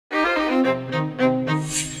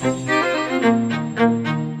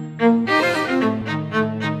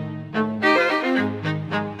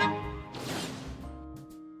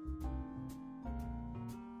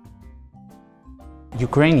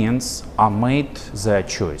Ukrainians are made their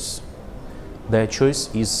choice. Their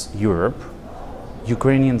choice is Europe.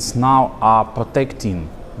 Ukrainians now are protecting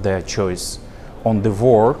their choice on the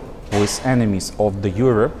war with enemies of the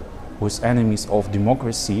Europe, with enemies of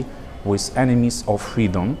democracy, with enemies of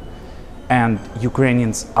freedom. And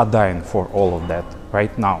Ukrainians are dying for all of that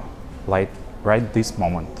right now, like right this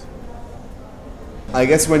moment. I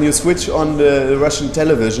guess when you switch on the Russian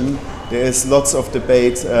television, there is lots of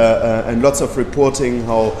debate and lots of reporting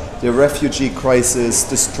how the refugee crisis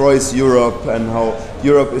destroys Europe and how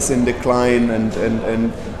Europe is in decline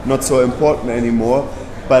and not so important anymore.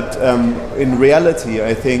 But in reality,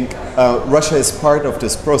 I think Russia is part of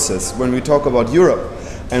this process. When we talk about Europe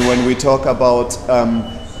and when we talk about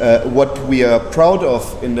what we are proud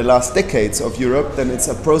of in the last decades of Europe, then it's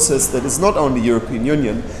a process that is not only European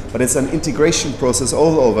Union, but it's an integration process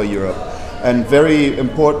all over Europe. And very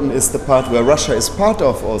important is the part where Russia is part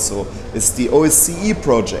of also, is the ESEE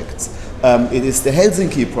project. It is the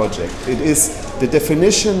Helsinki project. It is the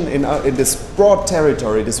definition in this broad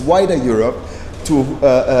territory, this wider Europe, to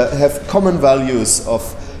have common values of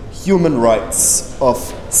human rights, of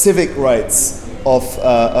civic rights, of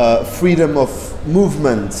freedom of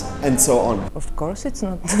movement, and so on. Of course, it's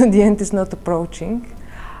not. The end is not approaching.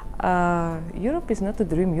 Europe is not a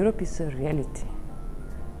dream. Europe is a reality.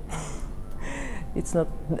 It's not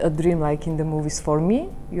a dream like in the movies. For me,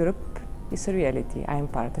 Europe is a reality. I am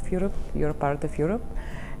part of Europe. You're part of Europe,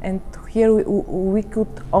 and here we could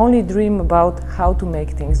only dream about how to make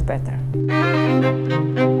things better.